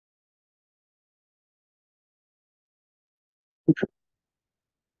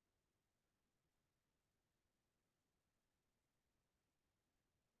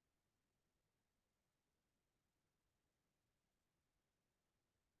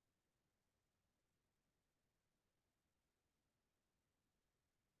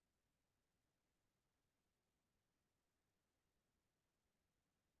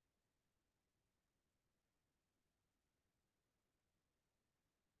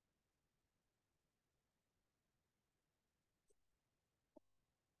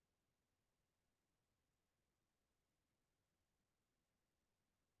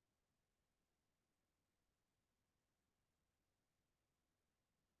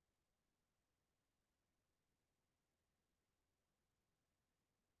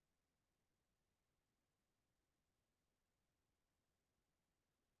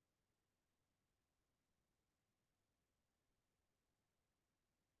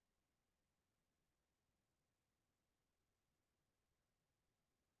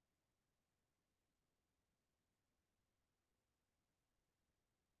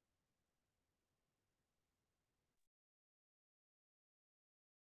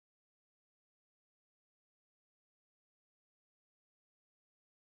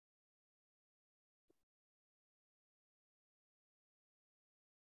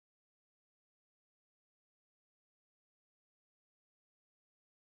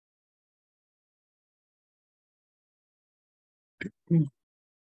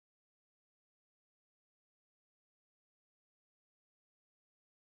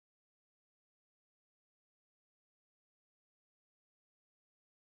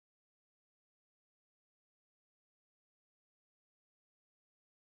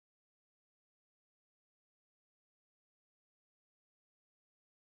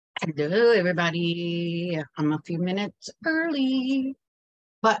Hello, everybody. I'm a few minutes early,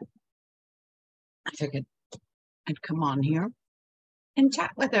 but I figured I'd come on here and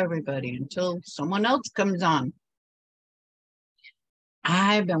chat with everybody until someone else comes on.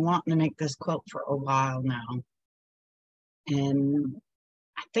 I've been wanting to make this quilt for a while now, and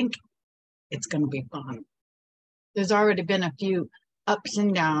I think it's going to be fun. There's already been a few ups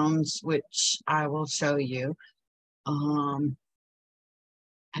and downs, which I will show you.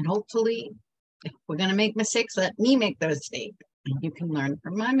 And hopefully, if we're going to make mistakes, let me make those mistakes, and you can learn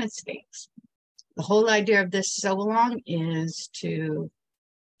from my mistakes. The whole idea of this sew along is to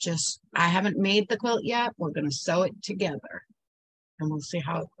I haven't made the quilt yet. We're going to sew it together and we'll see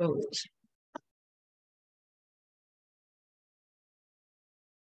how it goes.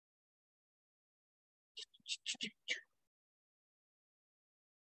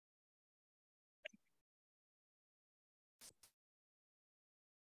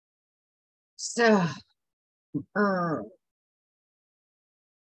 So,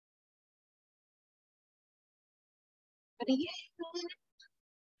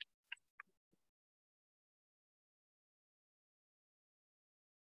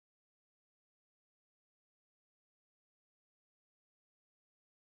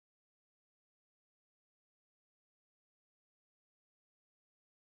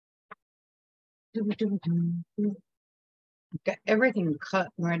 got everything cut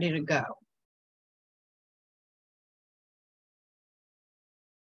and ready to go.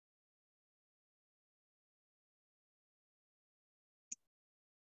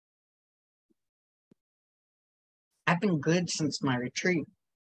 I've been good since my retreat.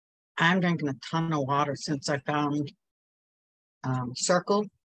 I'm drinking a ton of water since I found Circle.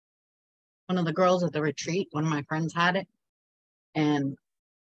 One of the girls at the retreat, one of my friends had it, and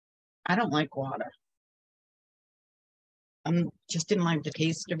I don't like water. I just didn't like the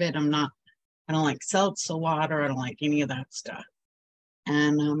taste of it. I don't like seltzer water. I don't like any of that stuff.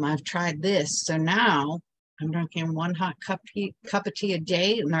 And I've tried this. So now I'm drinking one hot cup of tea a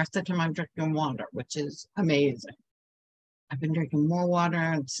day, and the rest of the time I'm drinking water, which is amazing. I've been drinking more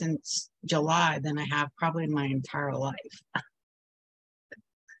water since July than I have probably in my entire life.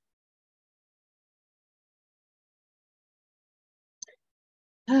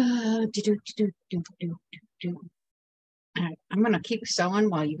 I'm going to keep sewing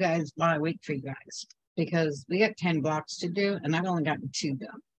while I wait for you guys, because we got 10 blocks to do and I've only gotten 2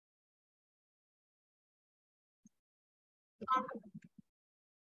 done.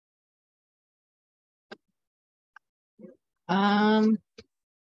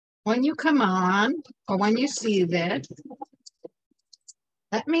 When you come on or when you see this,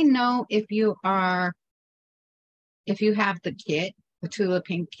 let me know if you have the kit, the Tula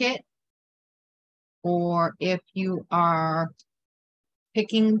Pink kit, or if you are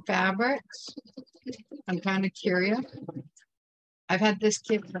picking fabrics. I'm kind of curious. I've had this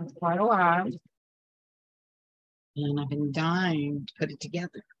kit for quite a while. and I've been dying to put it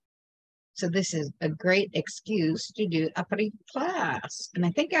together. So this is a great excuse to do a pretty class. And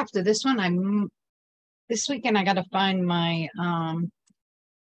I think after this one, this weekend I got to find my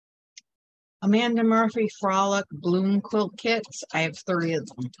Amanda Murphy Frolic Bloom Quilt Kits. I have 3 of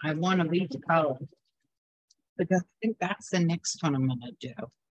them. I have one of each color. But I think that's the next one I'm going to do.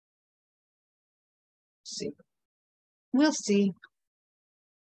 See. We'll see.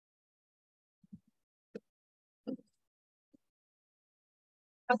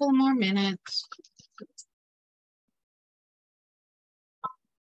 Couple more minutes.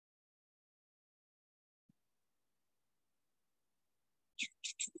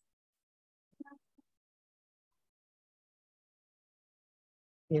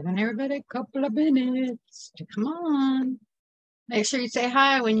 Giving everybody a couple of minutes to come on. Make sure you say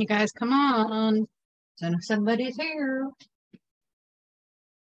hi when you guys come on. So if somebody's here.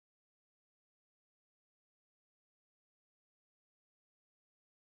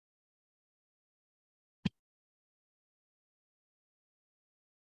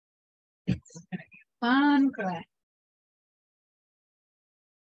 It's gonna be a fun class.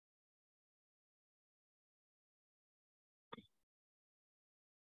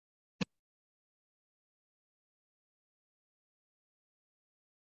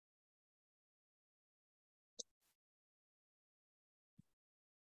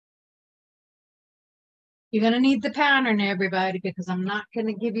 You're going to need the pattern, everybody, because I'm not going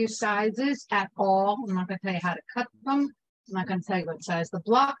to give you sizes at all. I'm not going to tell you how to cut them. I'm not going to tell you what size the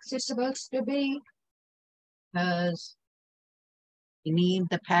blocks are supposed to be, because you need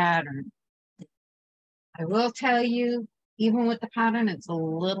the pattern. I will tell you, even with the pattern, it's a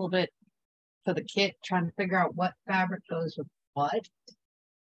little bit for the kit, trying to figure out what fabric goes with what.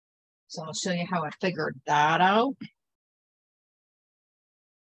 So I'll show you how I figured that out.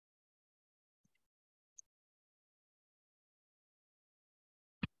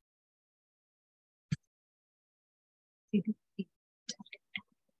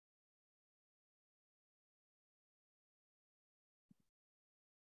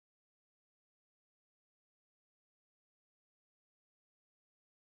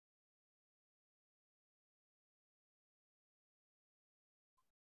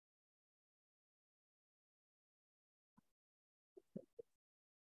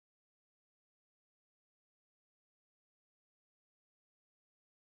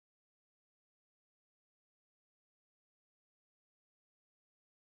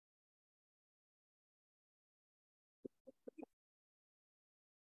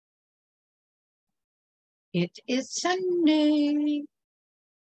 It is Sunday.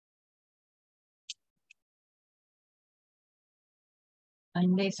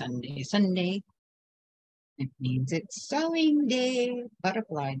 Sunday, Sunday, Sunday. It means it's sewing day,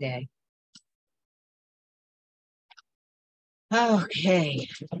 butterfly day. Okay,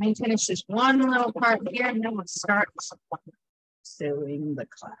 let me finish this one little part here and then we'll start sewing the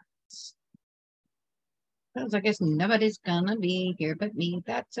class. Because I guess nobody's gonna be here but me.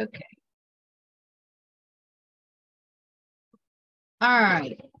 That's okay. All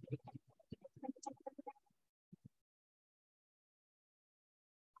right.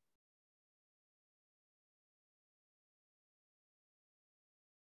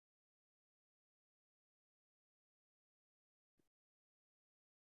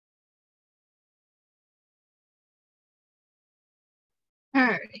 All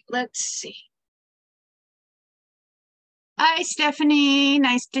right, let's see. Hi, Stephanie.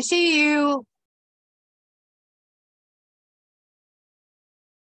 Nice to see you.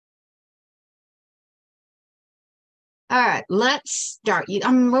 All right, let's start. You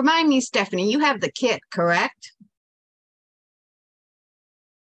remind me, Stephanie, you have the kit, correct?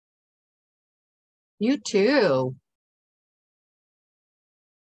 You too.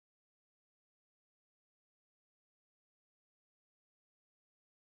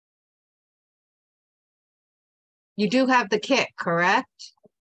 You do have the kit, correct?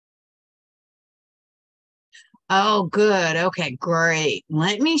 Oh, good. Okay, great.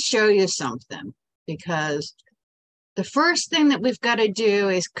 Let me show you something because the first thing that we've got to do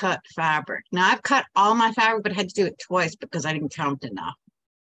is cut fabric. Now, I've cut all my fabric, but I had to do it twice because I didn't count enough.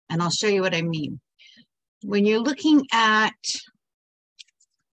 And I'll show you what I mean. When you're looking at,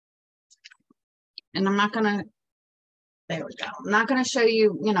 and I'm not going to, there we go. I'm not going to show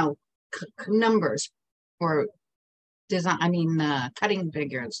you, numbers for design, cutting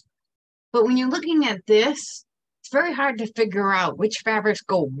figures. But when you're looking at this, it's very hard to figure out which fabrics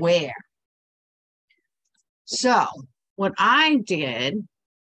go where. So what I did,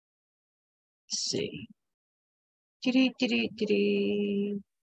 let's see.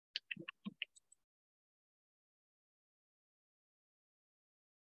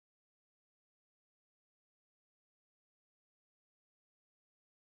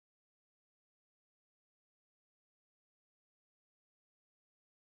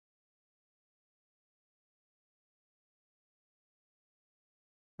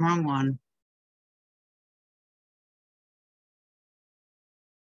 Wrong one.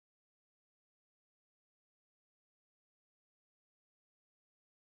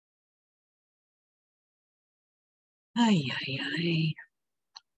 Ay, ay, ay.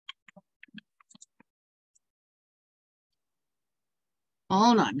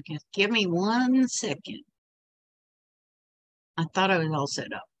 Hold on, just give me 1 second. I thought I was all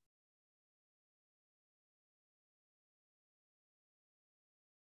set up.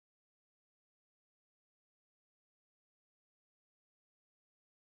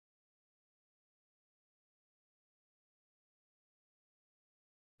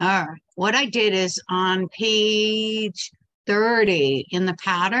 All right, what I did is on page 30 in the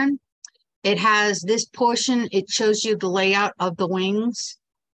pattern, it has this portion, it shows you the layout of the wings.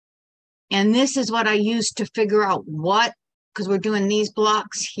 And this is what I used to figure out what, because we're doing these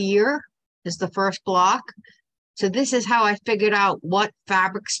blocks here is the first block. So this is how I figured out what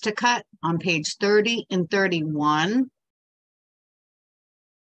fabrics to cut on page 30 and 31.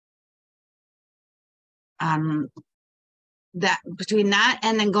 That between that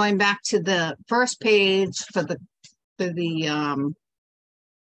and then going back to the first page for the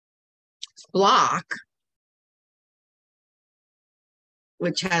block,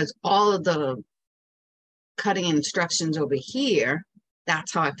 which has all of the cutting instructions over here,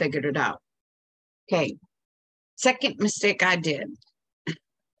 that's how I figured it out. Okay, second mistake I did.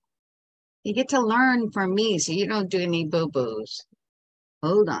 You get to learn from me so you don't do any boo-boos.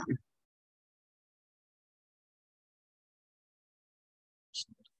 Hold on.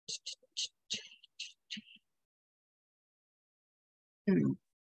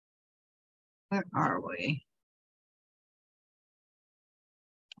 Where are we?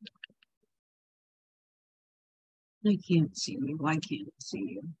 I can't see you. I can't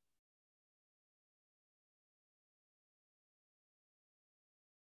see you.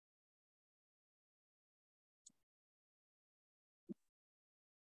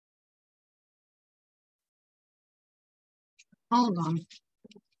 Hold on.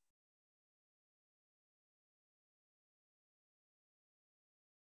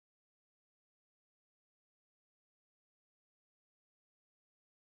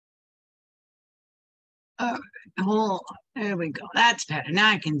 Oh, there we go. That's better.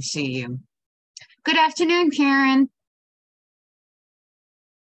 Now I can see you. Good afternoon, Karen.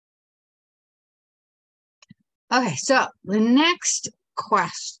 Okay, so the next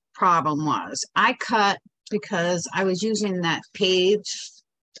problem was I cut because I was using that page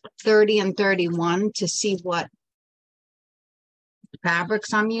 30 and 31 to see what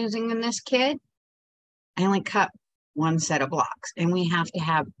fabrics I'm using in this kit. I only cut one set of blocks, and we have to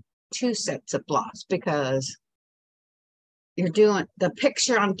have 2 sets of blocks because you're doing the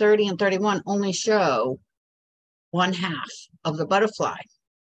picture on 30 and 31 only show 1/2 of the butterfly.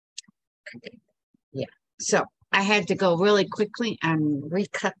 Yeah, so I had to go really quickly and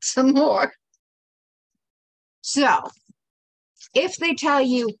recut some more. So if they tell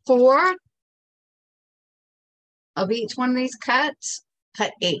you 4 of each one of these cuts,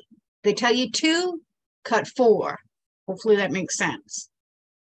 cut 8. They tell you 2, cut 4. Hopefully that makes sense.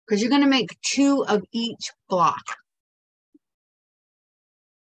 Because you're going to make 2 of each block.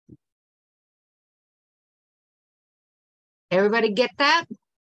 Everybody get that?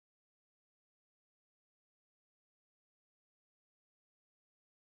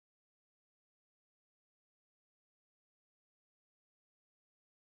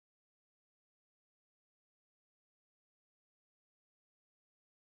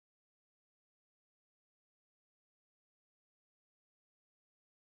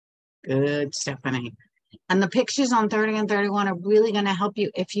 Good, Stephanie. And the pictures on 30 and 31 are really going to help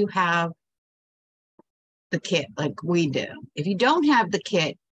you if you have the kit like we do. If you don't have the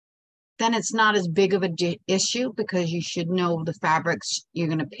kit, then it's not as big of an issue because you should know the fabrics you're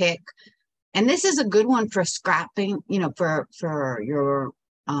going to pick. And this is a good one for scrapping, you know, for your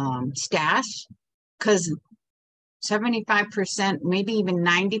stash, because 75%, maybe even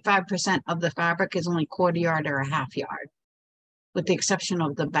 95% of the fabric is only 1/4 yard or a 1/2 yard, with the exception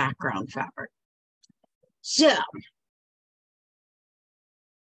of the background fabric. So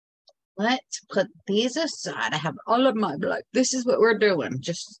let's put these aside. I have all of my blood. This is what we're doing,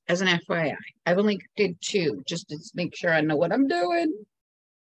 just as an FYI. I've only did 2, just to make sure I know what I'm doing.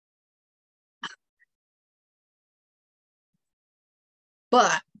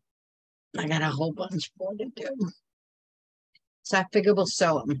 But I got a whole bunch more to do. So I figure we'll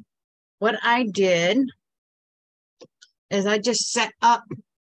sew them. What I did is I just set up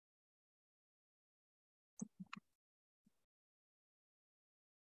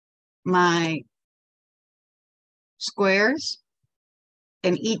my squares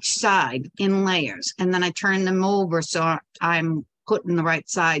in each side in layers, and then I turn them over so I'm putting the right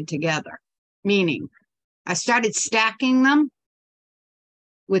side together. Meaning, I started stacking them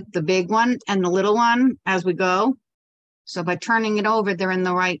with the big one and the little one as we go. So by turning it over, they're in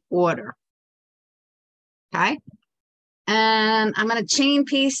the right order. Okay. And I'm going to chain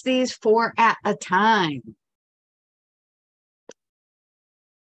piece these 4 at a time.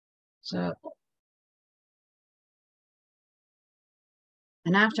 So,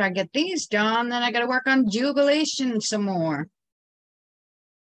 and after I get these done, then I got to work on jubilation some more.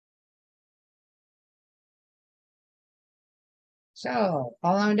 So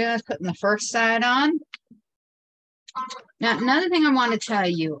all I'm doing is putting the first side on. Now, another thing I want to tell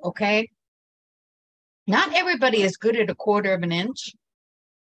you, okay? Not everybody is good at 1/4 of an inch.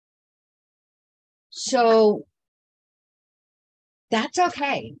 So that's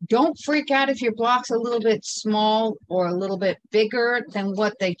okay. Don't freak out if your block's a little bit small or a little bit bigger than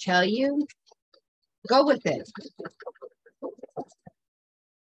what they tell you. Go with it.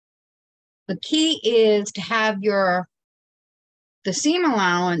 The key is to have the seam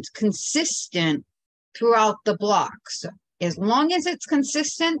allowance consistent throughout the blocks. As long as it's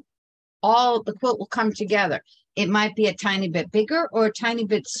consistent, all the quilt will come together. It might be a tiny bit bigger or a tiny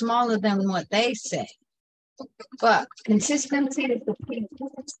bit smaller than what they say. But consistency is the key.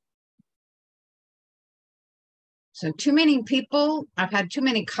 So too many people, I've had too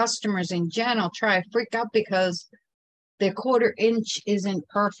many customers in general try to freak out because their 1/4 inch isn't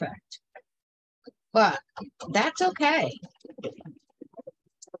perfect. But that's okay.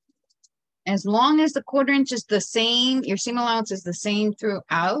 As long as the 1/4 inch is the same, your seam allowance is the same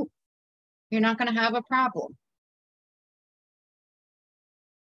throughout, you're not going to have a problem.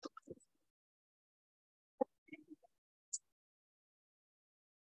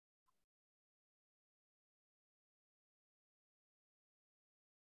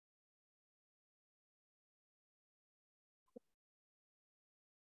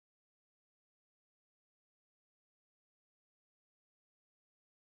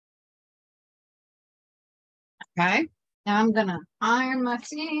 Okay, now I'm gonna iron my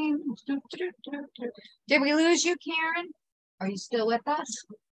seam. Did we lose you, Karen? Are you still with us?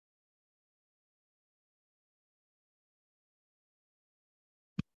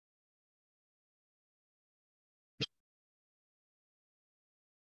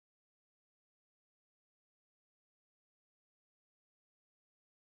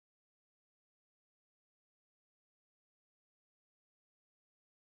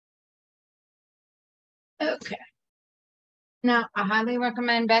 Okay. Now, I highly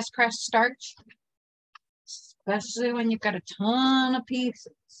recommend best press starch, especially when you've got a ton of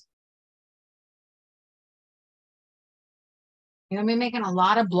pieces. You're gonna be making a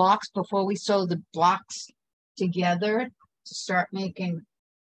lot of blocks before we sew the blocks together to start making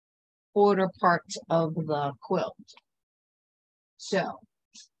 1/4 parts of the quilt. So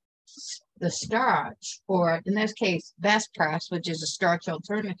the starch, or in this case, best press, which is a starch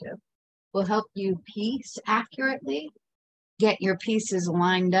alternative, will help you piece accurately, get your pieces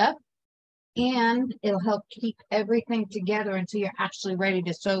lined up, and it'll help keep everything together until you're actually ready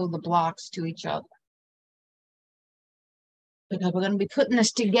to sew the blocks to each other. Because we're going to be putting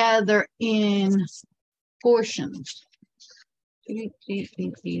this together in portions.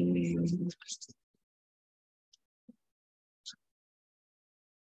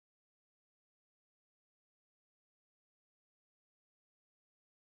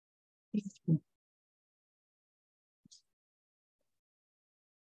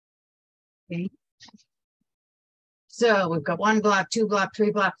 Okay. So we've got 1 block, 2 block,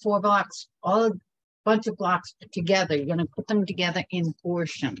 3 block, 4 blocks, all a bunch of blocks together. You're going to put them together in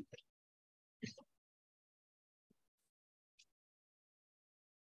portions.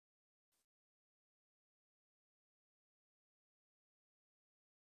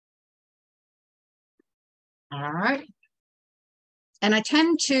 All right. And I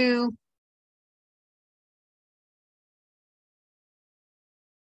tend to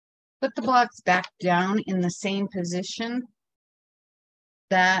put the blocks back down in the same position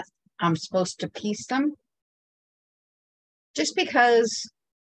that I'm supposed to piece them, just because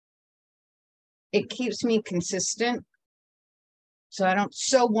it keeps me consistent. So I don't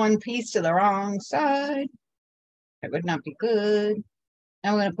sew one piece to the wrong side. It would not be good.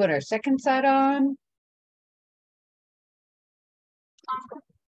 Now we're going to put our second side on.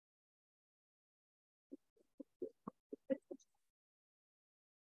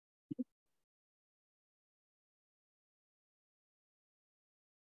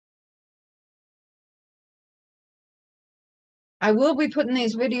 I will be putting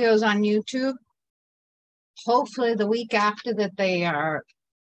these videos on YouTube. Hopefully the week after that they are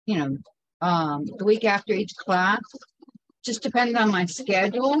you know, the week after each class. Just depends on my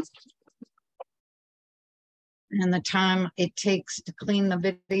schedule and the time it takes to clean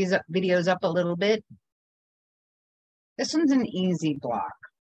the videos up a little bit. This one's an easy block.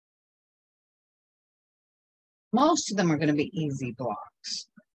 Most of them are going to be easy blocks.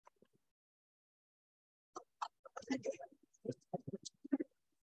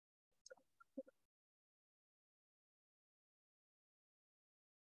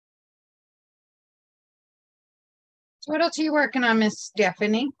 So what else are you working on, Miss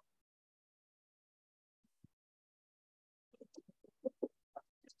Stephanie?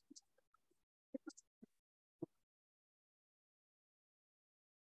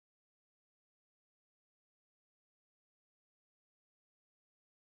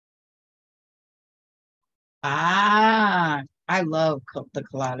 Ah, I love the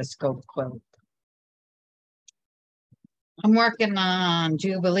kaleidoscope quilt. I'm working on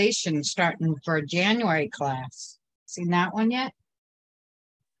Jubilation starting for a January class. Seen that one yet?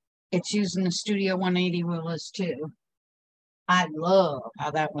 It's using the Studio 180 rulers too. I love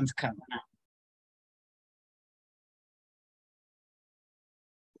how that one's coming out.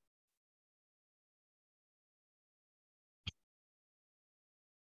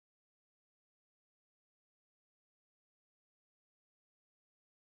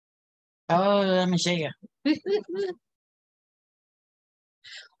 Oh, let me show you.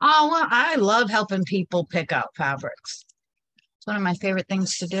 Oh, well, I love helping people pick out fabrics. It's one of my favorite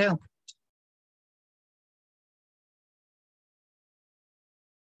things to do.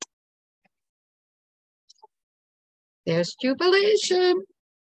 There's Jubilation.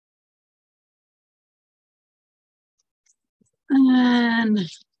 And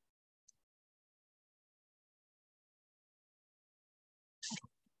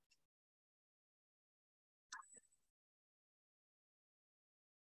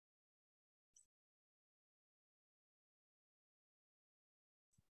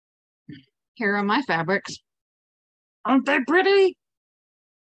here are my fabrics. Aren't they pretty?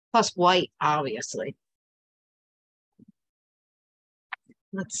 Plus white, obviously.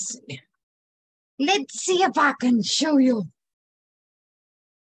 Let's see. Let's see if I can show you.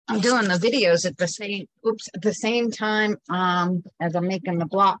 I'm doing the videos at the same time as I'm making the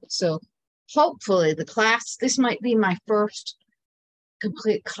block. So hopefully the class, this might be my first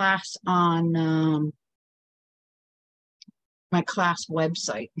complete class on my class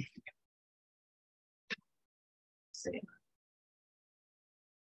website. Let's see.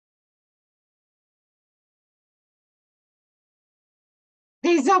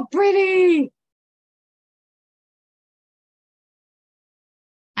 These are pretty.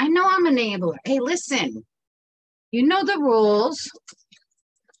 I know I'm an enabler. Hey, listen, you know the rules.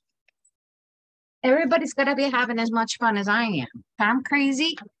 Everybody's got to be having as much fun as I am. If I'm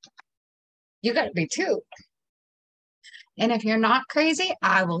crazy, you got to be too. And if you're not crazy,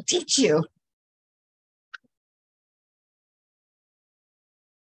 I will teach you.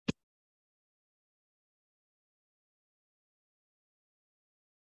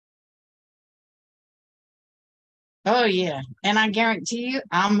 Oh, yeah. And I guarantee you,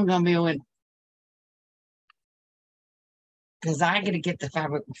 I'm going to be a winner. Because I got to get the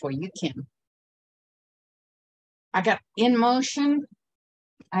fabric before you can. I got in motion.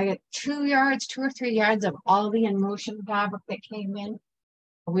 I got 2 or 3 yards of all the in motion fabric that came in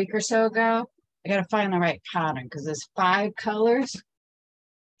a week or so ago. I got to find the right pattern because there's 5 colors.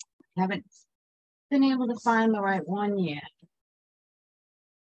 I haven't been able to find the right one yet.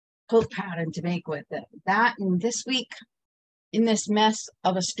 Quilt pattern to make with it. That, and this week in this mess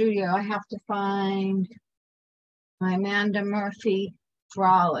of a studio, I have to find my Amanda Murphy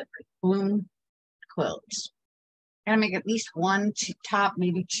Frolic bloom quilts. I gotta make at least 1 top,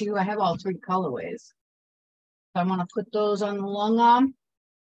 maybe 2. I have all 3 colorways. So I want to put those on the long arm.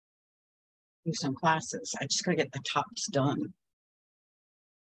 Do some classes. I just gotta get the tops done.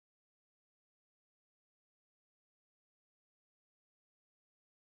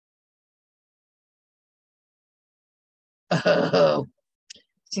 Oh,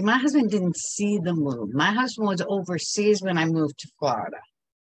 see, my husband didn't see the move. My husband was overseas when I moved to Florida.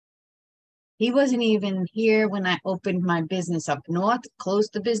 He wasn't even here when I opened my business up north,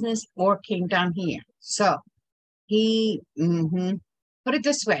 closed the business, or came down here. So he, put it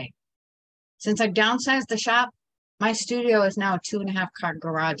this way. Since I downsized the shop, my studio is now a 2.5 car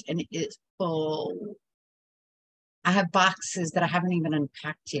garage and it is full. I have boxes that I haven't even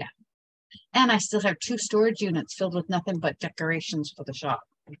unpacked yet. And I still have 2 storage units filled with nothing but decorations for the shop.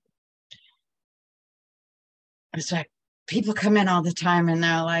 It's like people come in all the time and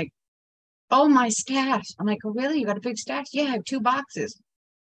they're like, oh, my stash. I'm like, oh, really? You got a big stash? Yeah, I have 2 boxes.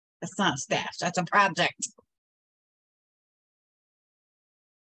 That's not stash. That's a project.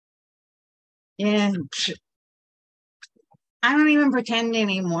 Yeah. I don't even pretend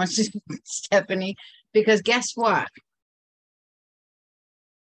anymore, Stephanie, because guess what?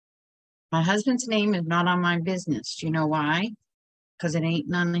 My husband's name is not on my business. Do you know why? Because it ain't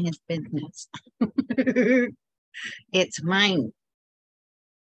none of his business. It's mine.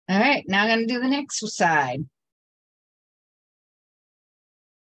 All right, now I'm going to do the next side.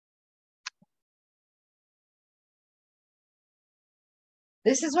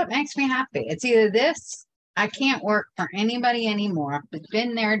 This is what makes me happy. It's either this, I can't work for anybody anymore. It's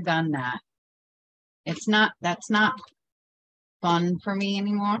been there, done that. That's not fun for me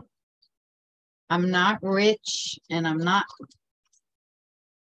anymore. I'm not rich and I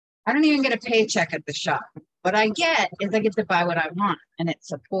don't even get a paycheck at the shop. What I get is I get to buy what I want and it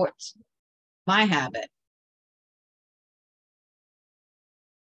supports my habit.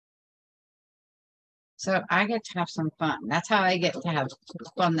 So I get to have some fun. That's how I get to have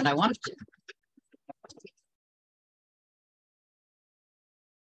fun that I want to.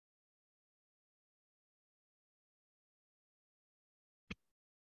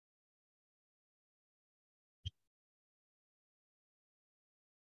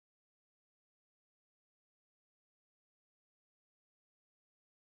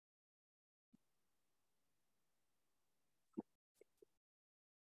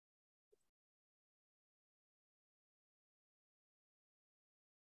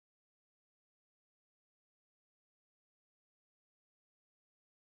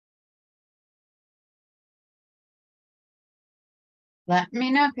 Let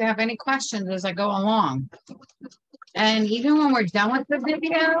me know if you have any questions as I go along. And even when we're done with the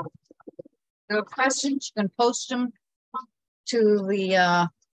video, the questions, you can post them to the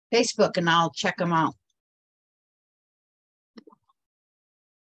Facebook and I'll check them out.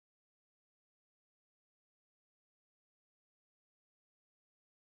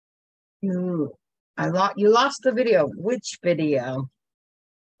 You lost the video. Which video?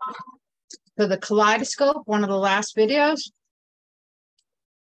 So the kaleidoscope, one of the last videos?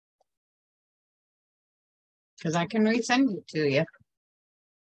 Because I can resend it to you.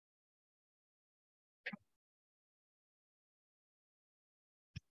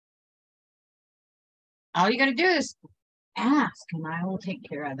 All you got to do is ask, and I will take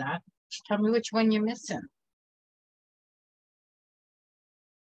care of that. Just tell me which one you're missing.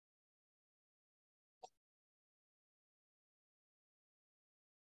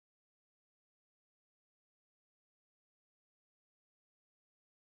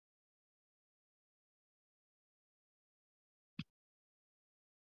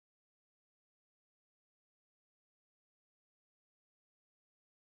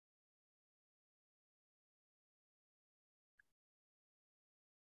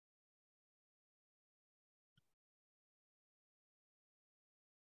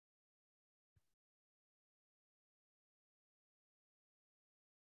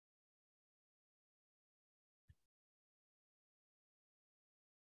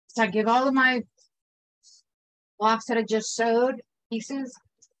 So I give all of my blocks that I just sewed pieces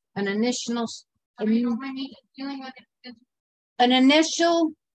an initial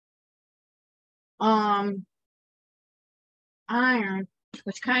iron,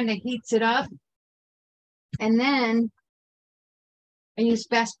 which kind of heats it up, and then I use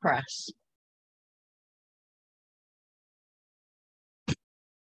best press.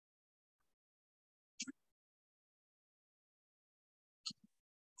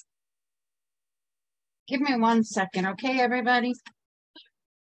 Give me 1 second, okay, everybody?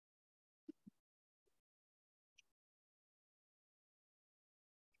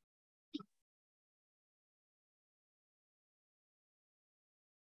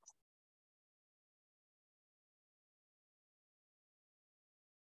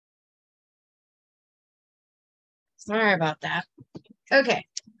 Sorry about that. Okay,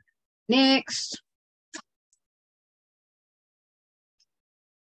 next.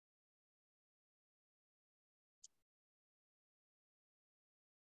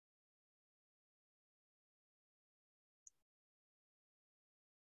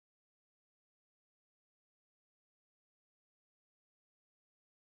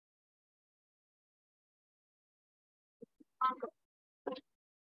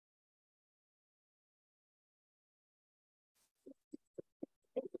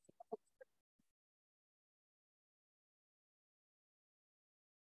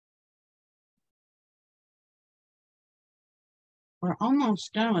 We're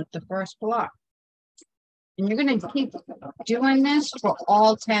almost done with the first block. And you're going to keep doing this for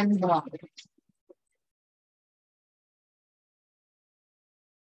all 10 blocks.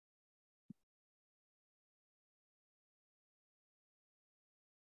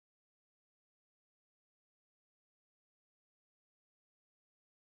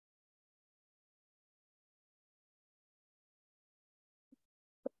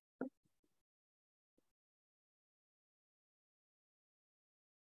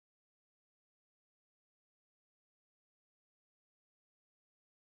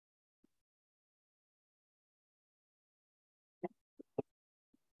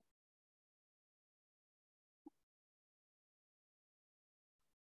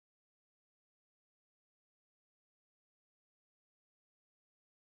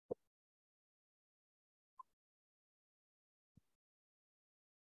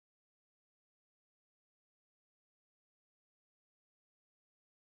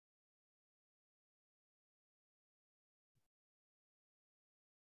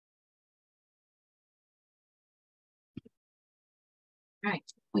 All right,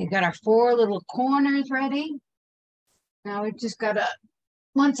 we got our 4 little corners ready. Now we've just got to,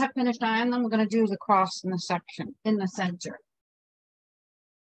 once I finish ironing them, we're going to do the cross in the section, in the center.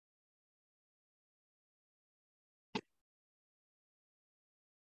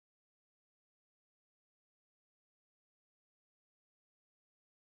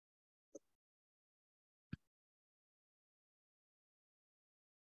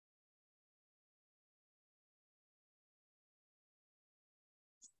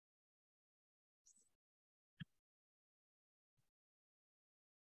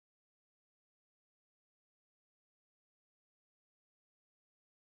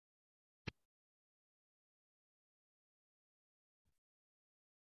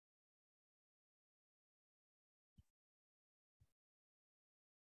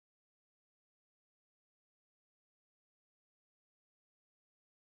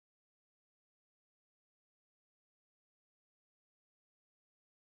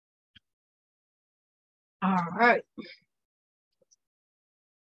 All right.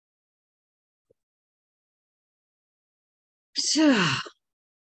 So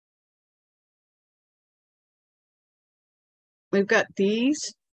we've got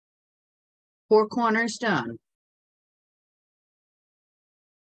these 4 corners done.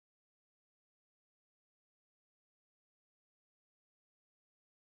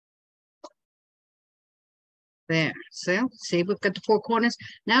 There. So see, we've got the 4 corners.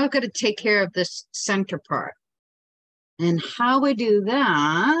 Now we've got to take care of this center part. And how we do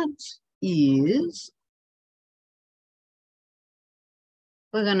that is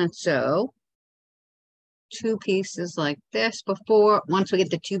we're going to sew 2 pieces like this before, once we get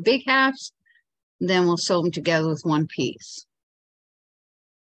the 2 big halves, then we'll sew them together with 1 piece.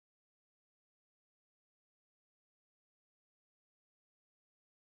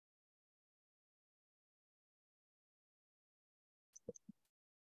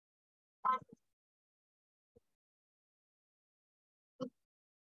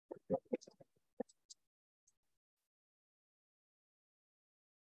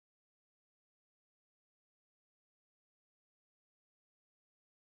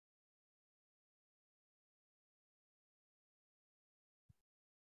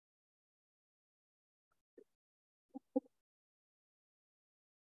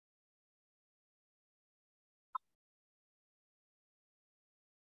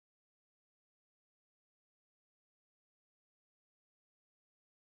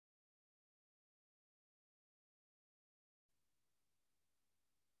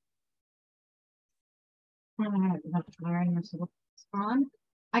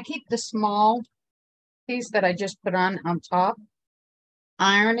 I keep the small piece that I just put on top,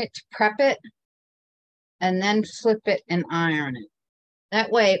 iron it to prep it, and then flip it and iron it. That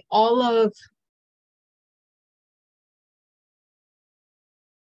way, all of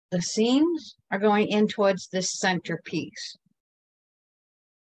the seams are going in towards this center piece.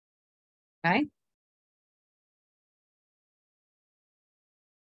 Okay.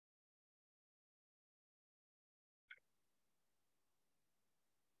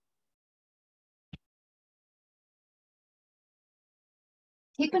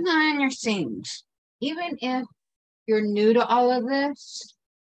 Keep an eye on your seams. Even if you're new to all of this,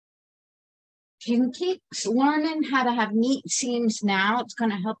 if you can keep learning how to have neat seams now, it's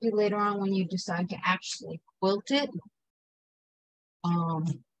going to help you later on when you decide to actually quilt it.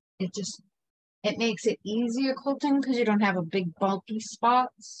 It makes it easier quilting because you don't have a big bulky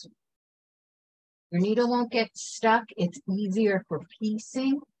spots. Your needle won't get stuck. It's easier for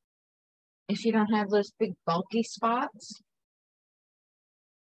piecing if you don't have those big bulky spots.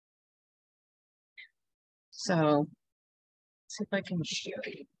 So, let's see if I can show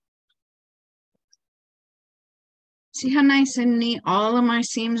you. See how nice and neat all of my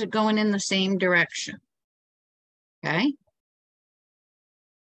seams are going in the same direction. Okay.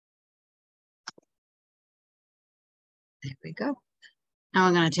 There we go. Now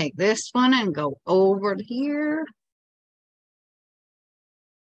I'm going to take this one and go over here.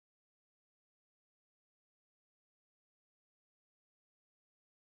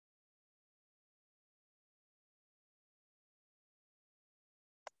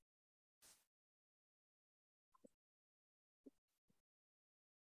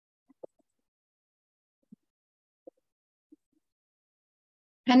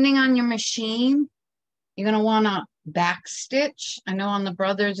 Depending on your machine, you're going to want to back stitch. I know on the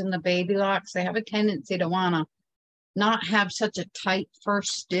Brothers and the Baby Locks, they have a tendency to want to not have such a tight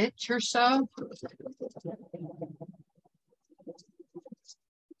first stitch or so.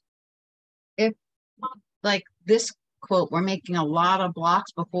 If, like this quilt, we're making a lot of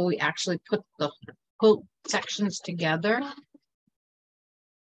blocks before we actually put the quilt sections together.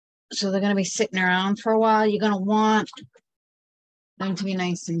 So they're going to be sitting around for a while. You're going to want them to be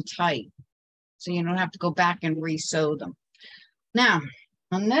nice and tight, so you don't have to go back and re-sew them. Now,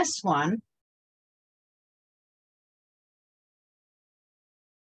 on this one,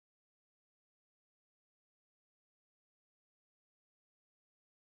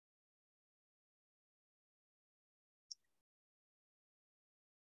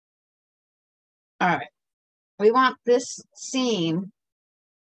 all right, we want this seam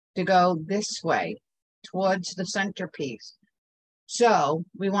to go this way towards the centerpiece. So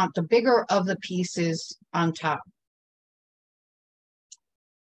we want the bigger of the pieces on top.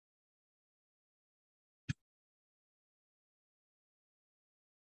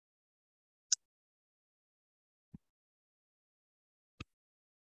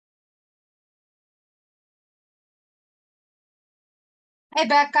 Hey,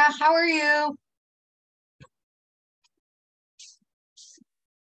 Becca, how are you?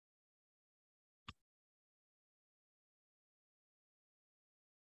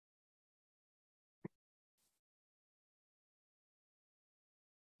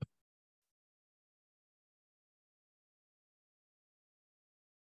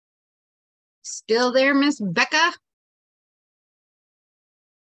 Still there, Miss Becca?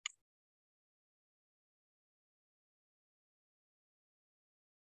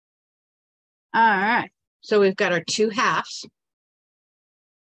 All right, so we've got our two halves.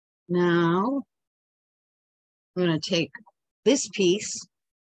 Now, I'm going to take this piece,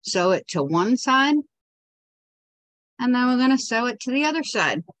 sew it to one side, and then we're going to sew it to the other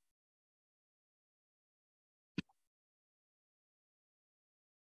side.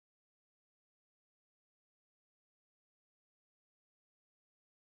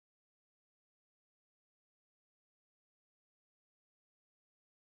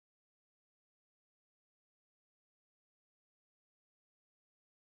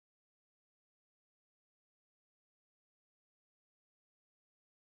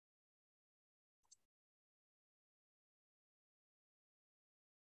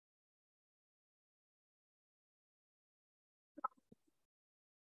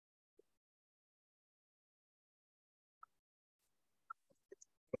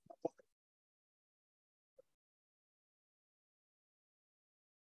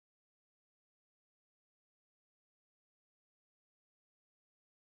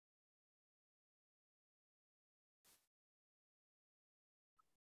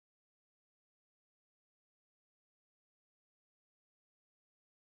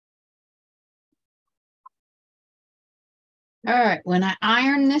 All right, when I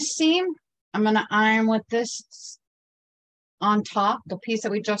iron this seam, I'm going to iron with this on top, the piece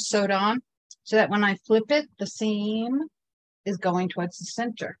that we just sewed on, so that when I flip it, the seam is going towards the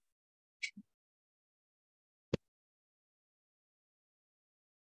center.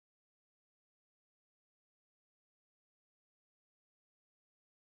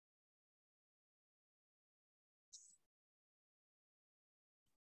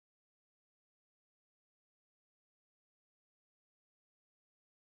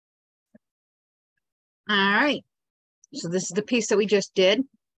 All right, so this is the piece that we just did.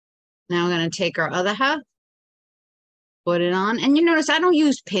 Now we're going to take our other half, put it on, and you notice I don't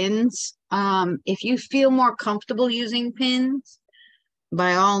use pins. If you feel more comfortable using pins,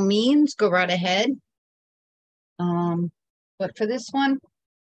 by all means, go right ahead. But for this one,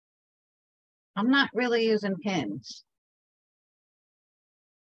 I'm not really using pins.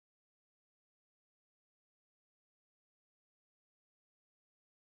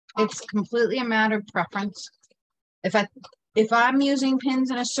 It's completely a matter of preference. If I'm using pins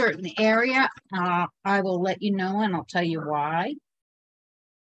in a certain area, I will let you know and I'll tell you why.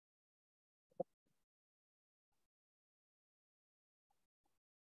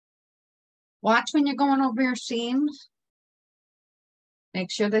 Watch when you're going over your seams.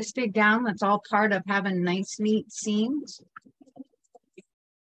 Make sure they stay down. That's all part of having nice, neat seams.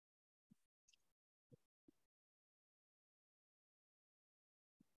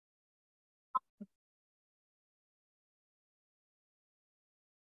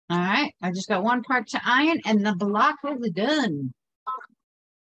 All right, I just got one part to iron and the block is done.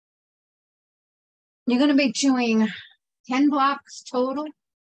 You're going to be doing 10 blocks total,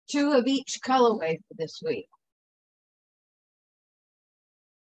 2 of each colorway for this week.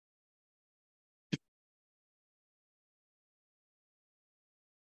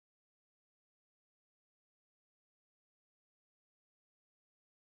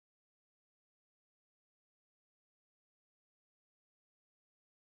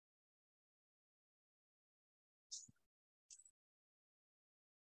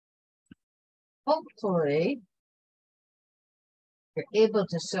 Hopefully, you're able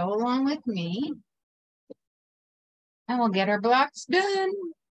to sew along with me, and we'll get our blocks done.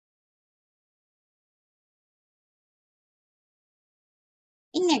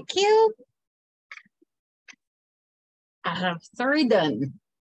 Isn't that cute? I have 3 done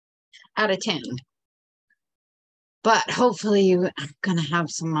out of 10. But hopefully you're going to have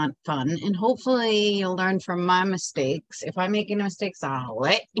some fun, and hopefully you'll learn from my mistakes. If I make any mistakes, I'll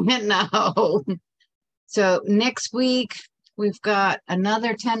let you know. So next week, we've got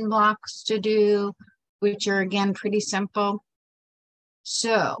another 10 blocks to do, which are, again, pretty simple.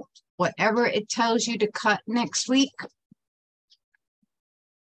 So whatever it tells you to cut next week,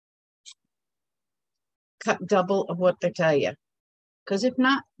 cut double of what they tell you. Because if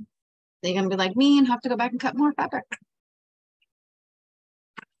not, they're going to be like me and have to go back and cut more fabric.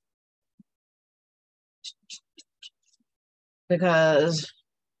 Because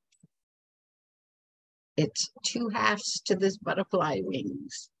it's 2 halves to this butterfly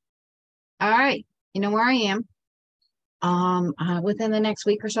wings. All right, you know where I am. Within the next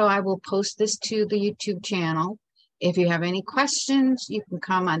week or so, I will post this to the YouTube channel. If you have any questions, you can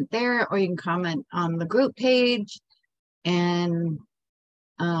comment there, or you can comment on the group page, and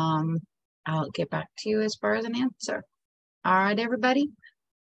I'll get back to you as far as an answer. All right, everybody.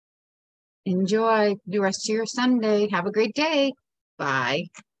 Enjoy the rest of your Sunday. Have a great day. Bye.